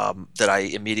list, that I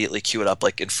immediately queue it up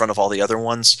like in front of all the other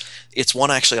ones. It's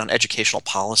one actually on educational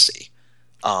policy,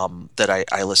 that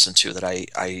I listen to, that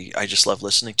I just love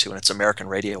listening to, and it's American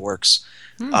Radio Works.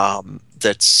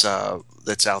 That's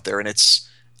out there, and it's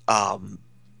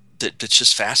that's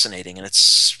just fascinating, and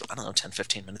it's, I don't know,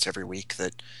 10-15 minutes every week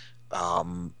that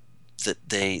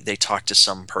they talk to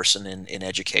some person in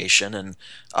education, and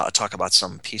talk about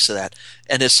some piece of that.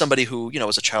 And as somebody who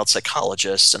was a child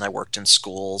psychologist, and I worked in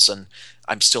schools, and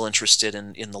I'm still interested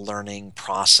in the learning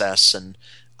process, and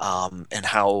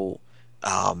how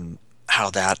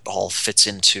that all fits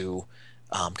into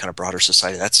kind of broader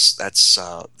society. That's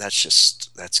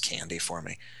candy for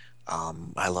me.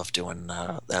 I love doing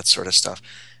that sort of stuff.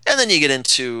 And then you get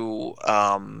into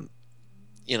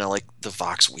like the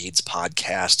Vox Weeds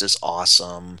podcast is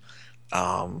awesome.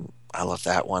 I love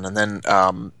that one. And then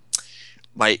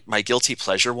my guilty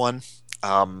pleasure one,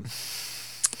 Prime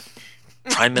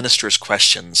Minister's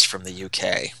Questions from the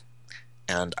UK.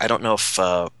 And I don't know if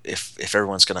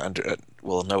everyone's going to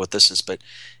will know what this is, but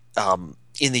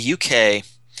in the UK,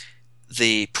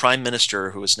 the Prime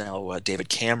Minister, who is now David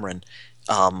Cameron,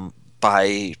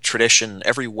 by tradition,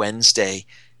 every Wednesday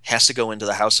has to go into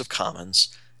the House of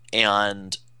Commons,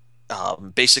 and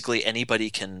basically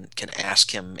anybody can ask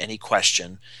him any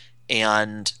question,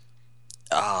 and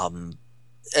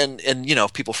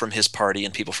people from his party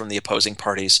and people from the opposing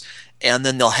parties, and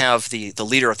then they'll have the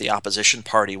leader of the opposition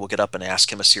party will get up and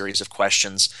ask him a series of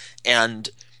questions,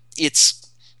 and it's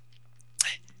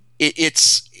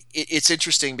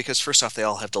interesting because first off, they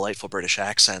all have delightful British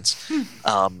accents,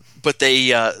 but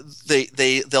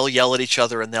they'll yell at each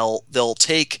other, and they'll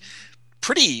take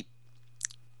pretty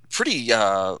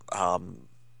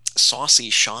saucy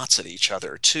shots at each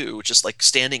other too, just like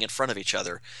standing in front of each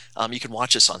other. You can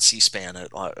watch this on C-SPAN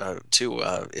too,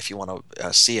 if you want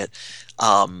to see it.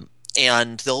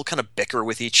 And they'll kind of bicker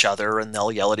with each other, and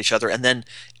they'll yell at each other, and then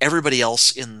everybody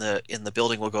else in the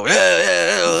building will go,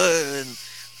 and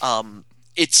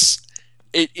it's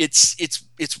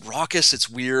raucous, it's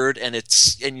weird, and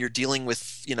you're dealing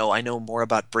with, I know more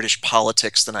about British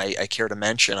politics than I care to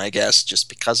mention, I guess, just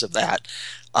because of that.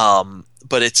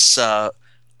 But it's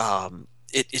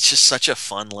just such a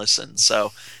fun listen.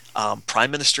 So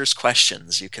Prime Minister's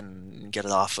Questions, you can get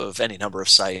it off of any number of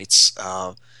sites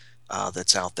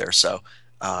that's out there. So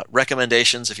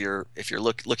recommendations, if you're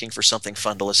looking for something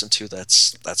fun to listen to,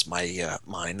 that's my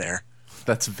mine there.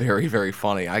 That's very, very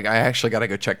funny. I actually got to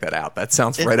go check that out. That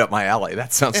sounds right up my alley.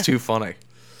 That sounds too funny.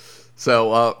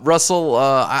 So, Russell,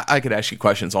 I could ask you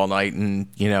questions all night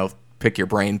and, pick your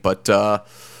brain, but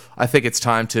I think it's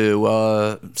time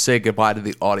to say goodbye to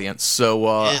the audience.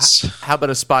 So Yes. How about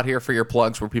a spot here for your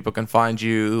plugs where people can find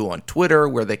you on Twitter,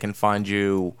 where they can find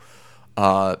you,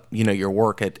 your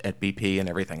work at BP and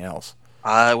everything else?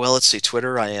 Well, let's see.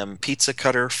 Twitter, I am Pizza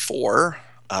Cutter 4.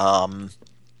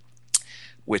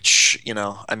 Which,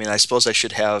 I suppose I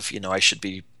should have, I should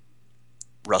be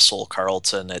Russell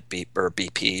Carleton at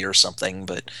BP or something,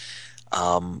 but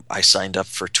I signed up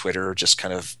for Twitter just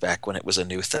kind of back when it was a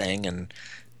new thing, and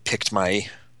picked my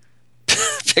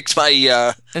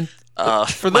And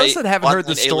for those that haven't heard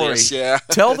the story, alias, yeah.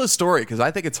 Tell the story, because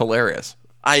I think it's hilarious.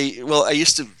 I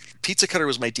used to, Pizza Cutter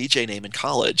was my DJ name in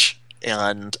college,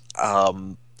 and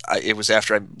it was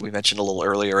after we mentioned a little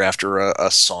earlier, after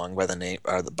a song by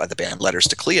the band Letters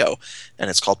to Cleo, and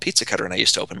it's called Pizza Cutter, and I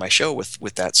used to open my show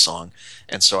with that song,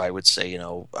 and so I would say,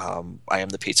 I am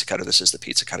the Pizza Cutter, this is the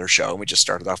Pizza Cutter show, and we just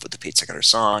started off with the Pizza Cutter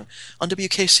song on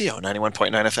WKCO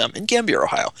 91.9 FM in Gambier,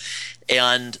 Ohio,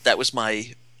 and that was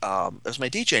my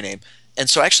DJ name. And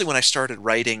so actually when I started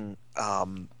writing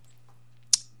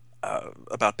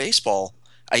about baseball,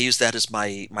 I used that as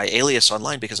my alias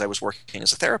online because I was working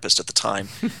as a therapist at the time,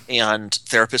 and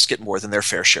therapists get more than their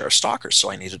fair share of stalkers.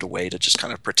 So I needed a way to just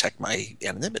kind of protect my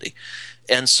anonymity,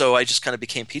 and so I just kind of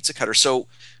became Pizza Cutter. So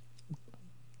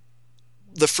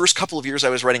the first couple of years I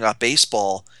was writing about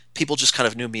baseball, people just kind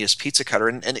of knew me as Pizza Cutter,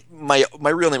 and my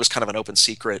real name was kind of an open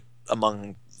secret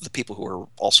among the people who were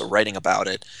also writing about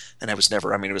it. And it was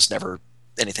never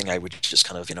anything I would just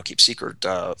kind of keep secret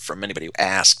from anybody who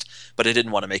asked. But I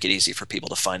didn't want to make it easy for people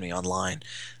to find me online.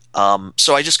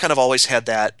 So I just kind of always had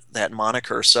that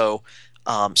moniker. So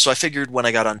I figured when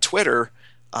I got on Twitter,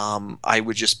 I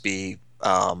would just be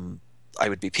I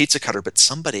would be Pizza Cutter, but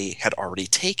somebody had already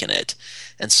taken it.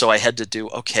 And so I had to do,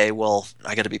 okay, well,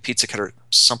 I got to be Pizza Cutter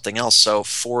something else. So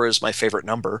 4 is my favorite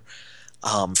number,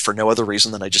 for no other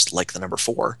reason than I just like the number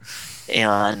 4.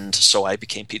 And so I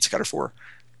became Pizza Cutter 4.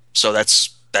 So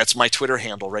that's my Twitter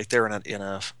handle right there in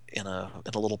a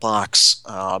little box.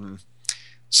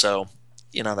 So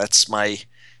that's my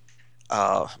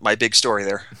big story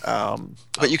there.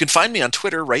 But you can find me on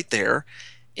Twitter right there.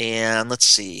 And let's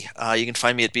see, you can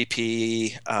find me at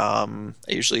BP. I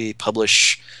usually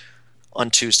publish on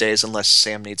Tuesdays unless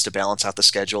Sam needs to balance out the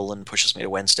schedule and pushes me to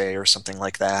Wednesday or something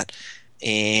like that.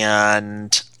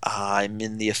 And I'm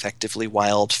in the Effectively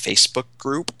Wild Facebook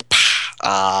group.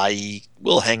 I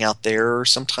will hang out there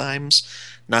sometimes.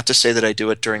 Not to say that I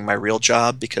do it during my real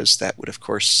job, because that would, of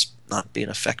course, not be an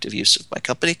effective use of my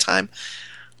company time.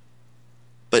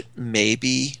 But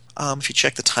maybe if you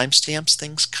check the timestamps,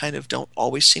 things kind of don't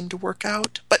always seem to work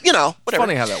out. But, whatever.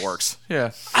 Funny how that works.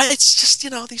 Yeah. It's just,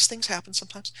 these things happen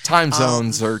sometimes. Time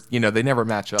zones are, they never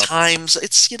match up. Times,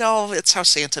 it's how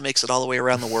Santa makes it all the way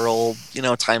around the world,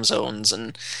 time zones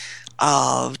and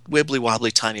wibbly wobbly,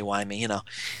 timey wimey,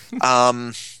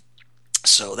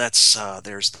 So that's,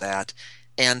 there's that.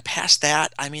 And past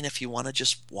that, I mean, if you want to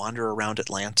just wander around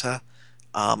Atlanta,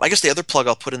 I guess the other plug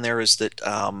I'll put in there is that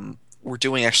we're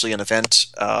doing actually an event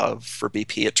for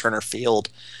BP at Turner Field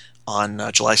on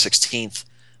July 16th,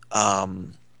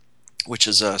 which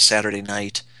is a Saturday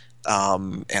night,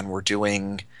 and we're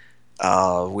doing.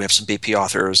 We have some BP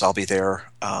authors. I'll be there,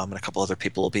 and a couple other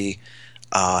people will be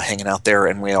hanging out there.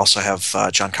 And we also have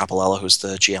John Capalella, who's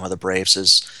the GM of the Braves,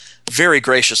 has very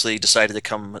graciously decided to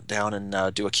come down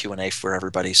and do a Q&A for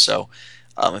everybody. So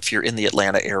if you're in the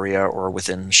Atlanta area or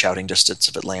within shouting distance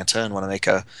of Atlanta and want to make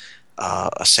a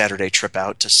Saturday trip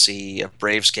out to see a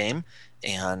Braves game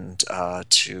and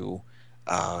to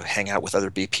hang out with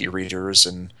other BP readers,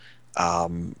 and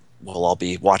we'll all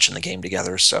be watching the game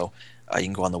together. So you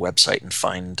can go on the website and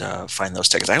find those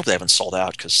tickets. I hope they haven't sold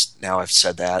out, because now I've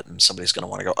said that and somebody's going to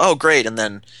want to go, oh, great, and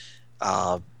then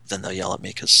they'll yell at me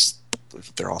because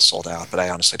they're all sold out. But I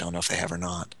honestly don't know if they have or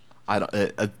not.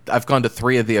 I've gone to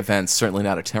 3 of the events, certainly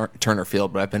not at Turner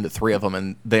Field, but I've been to 3 of them,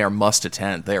 and they are must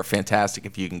attend. They are fantastic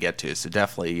if you can get to. So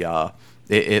definitely,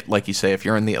 like you say, if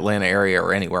you're in the Atlanta area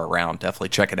or anywhere around, definitely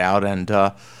check it out, and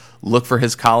look for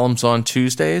his columns on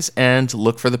Tuesdays, and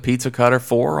look for the Pizza Cutter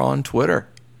 4 on Twitter.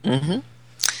 Mm-hmm.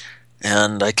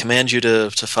 And I command you to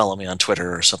follow me on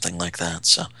Twitter or something like that.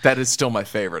 So that is still my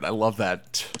favorite. I love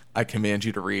that. I command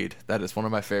you to read. That is one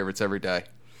of my favorites every day.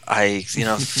 I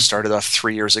started off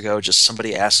 3 years ago. Just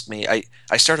somebody asked me.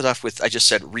 I started off with, I just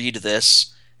said, read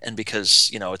this, and because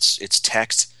it's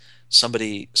text,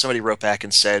 somebody wrote back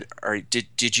and said, are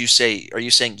you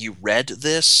saying you read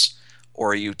this,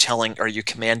 or are you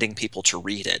commanding people to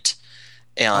read it?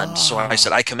 And so I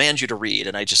said, I command you to read,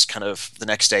 and I just kind of the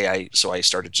next day I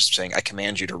started just saying, I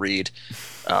command you to read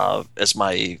as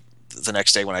the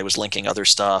next day when I was linking other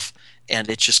stuff. And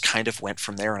it just kind of went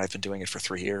from there, and I've been doing it for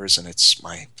 3 years, and it's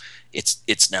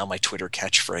now my Twitter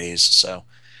catchphrase. So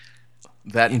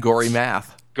that and gory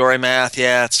math. Gory math,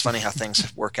 yeah. It's funny how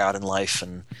things work out in life,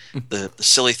 and the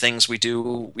silly things we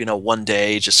do, one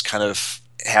day, just kind of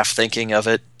half thinking of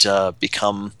it,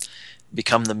 become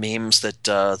the memes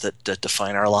that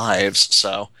define our lives.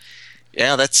 So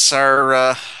yeah, that's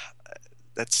our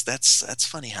that's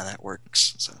funny how that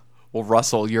works. So. Well,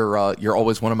 Russell, you're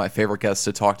always one of my favorite guests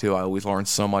to talk to. I always learn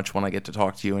so much when I get to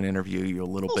talk to you and interview you a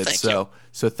little bit. So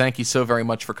thank you so very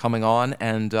much for coming on,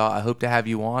 and I hope to have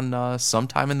you on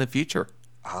sometime in the future.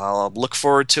 I'll look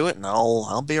forward to it, and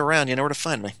I'll be around. You know where to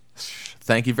find me.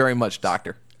 Thank you very much,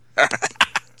 Doctor.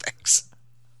 Thanks.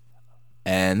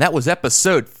 And that was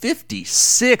episode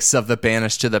 56 of the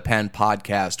Banished to the Pen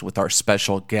podcast with our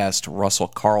special guest, Russell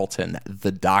Carleton,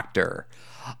 the Doctor.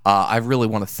 I really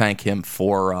want to thank him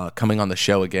for coming on the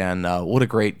show again. What a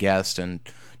great guest, and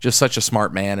just such a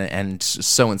smart man, and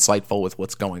so insightful with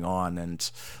what's going on.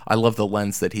 And I love the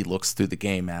lens that he looks through the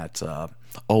game at.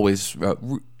 always,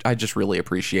 I just really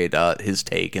appreciate his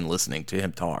take and listening to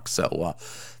him talk. So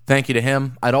thank you to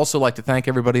him. I'd also like to thank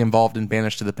everybody involved in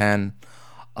Banished to the Pen.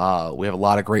 We have a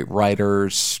lot of great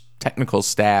writers, technical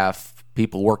staff,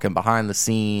 people working behind the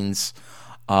scenes,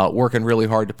 working really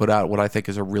hard to put out what I think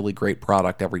is a really great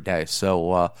product every day.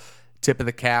 So tip of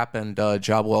the cap and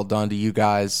job well done to you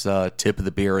guys. Tip of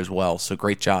the beer as well. So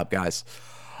great job, guys.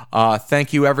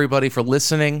 Thank you, everybody, for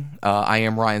listening. I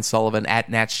am Ryan Sullivan at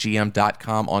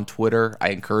natsgm.com on Twitter. I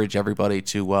encourage everybody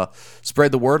to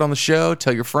spread the word on the show,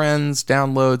 tell your friends,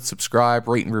 download, subscribe,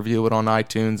 rate and review it on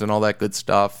iTunes and all that good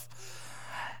stuff.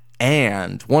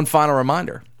 And one final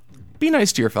reminder, be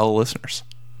nice to your fellow listeners.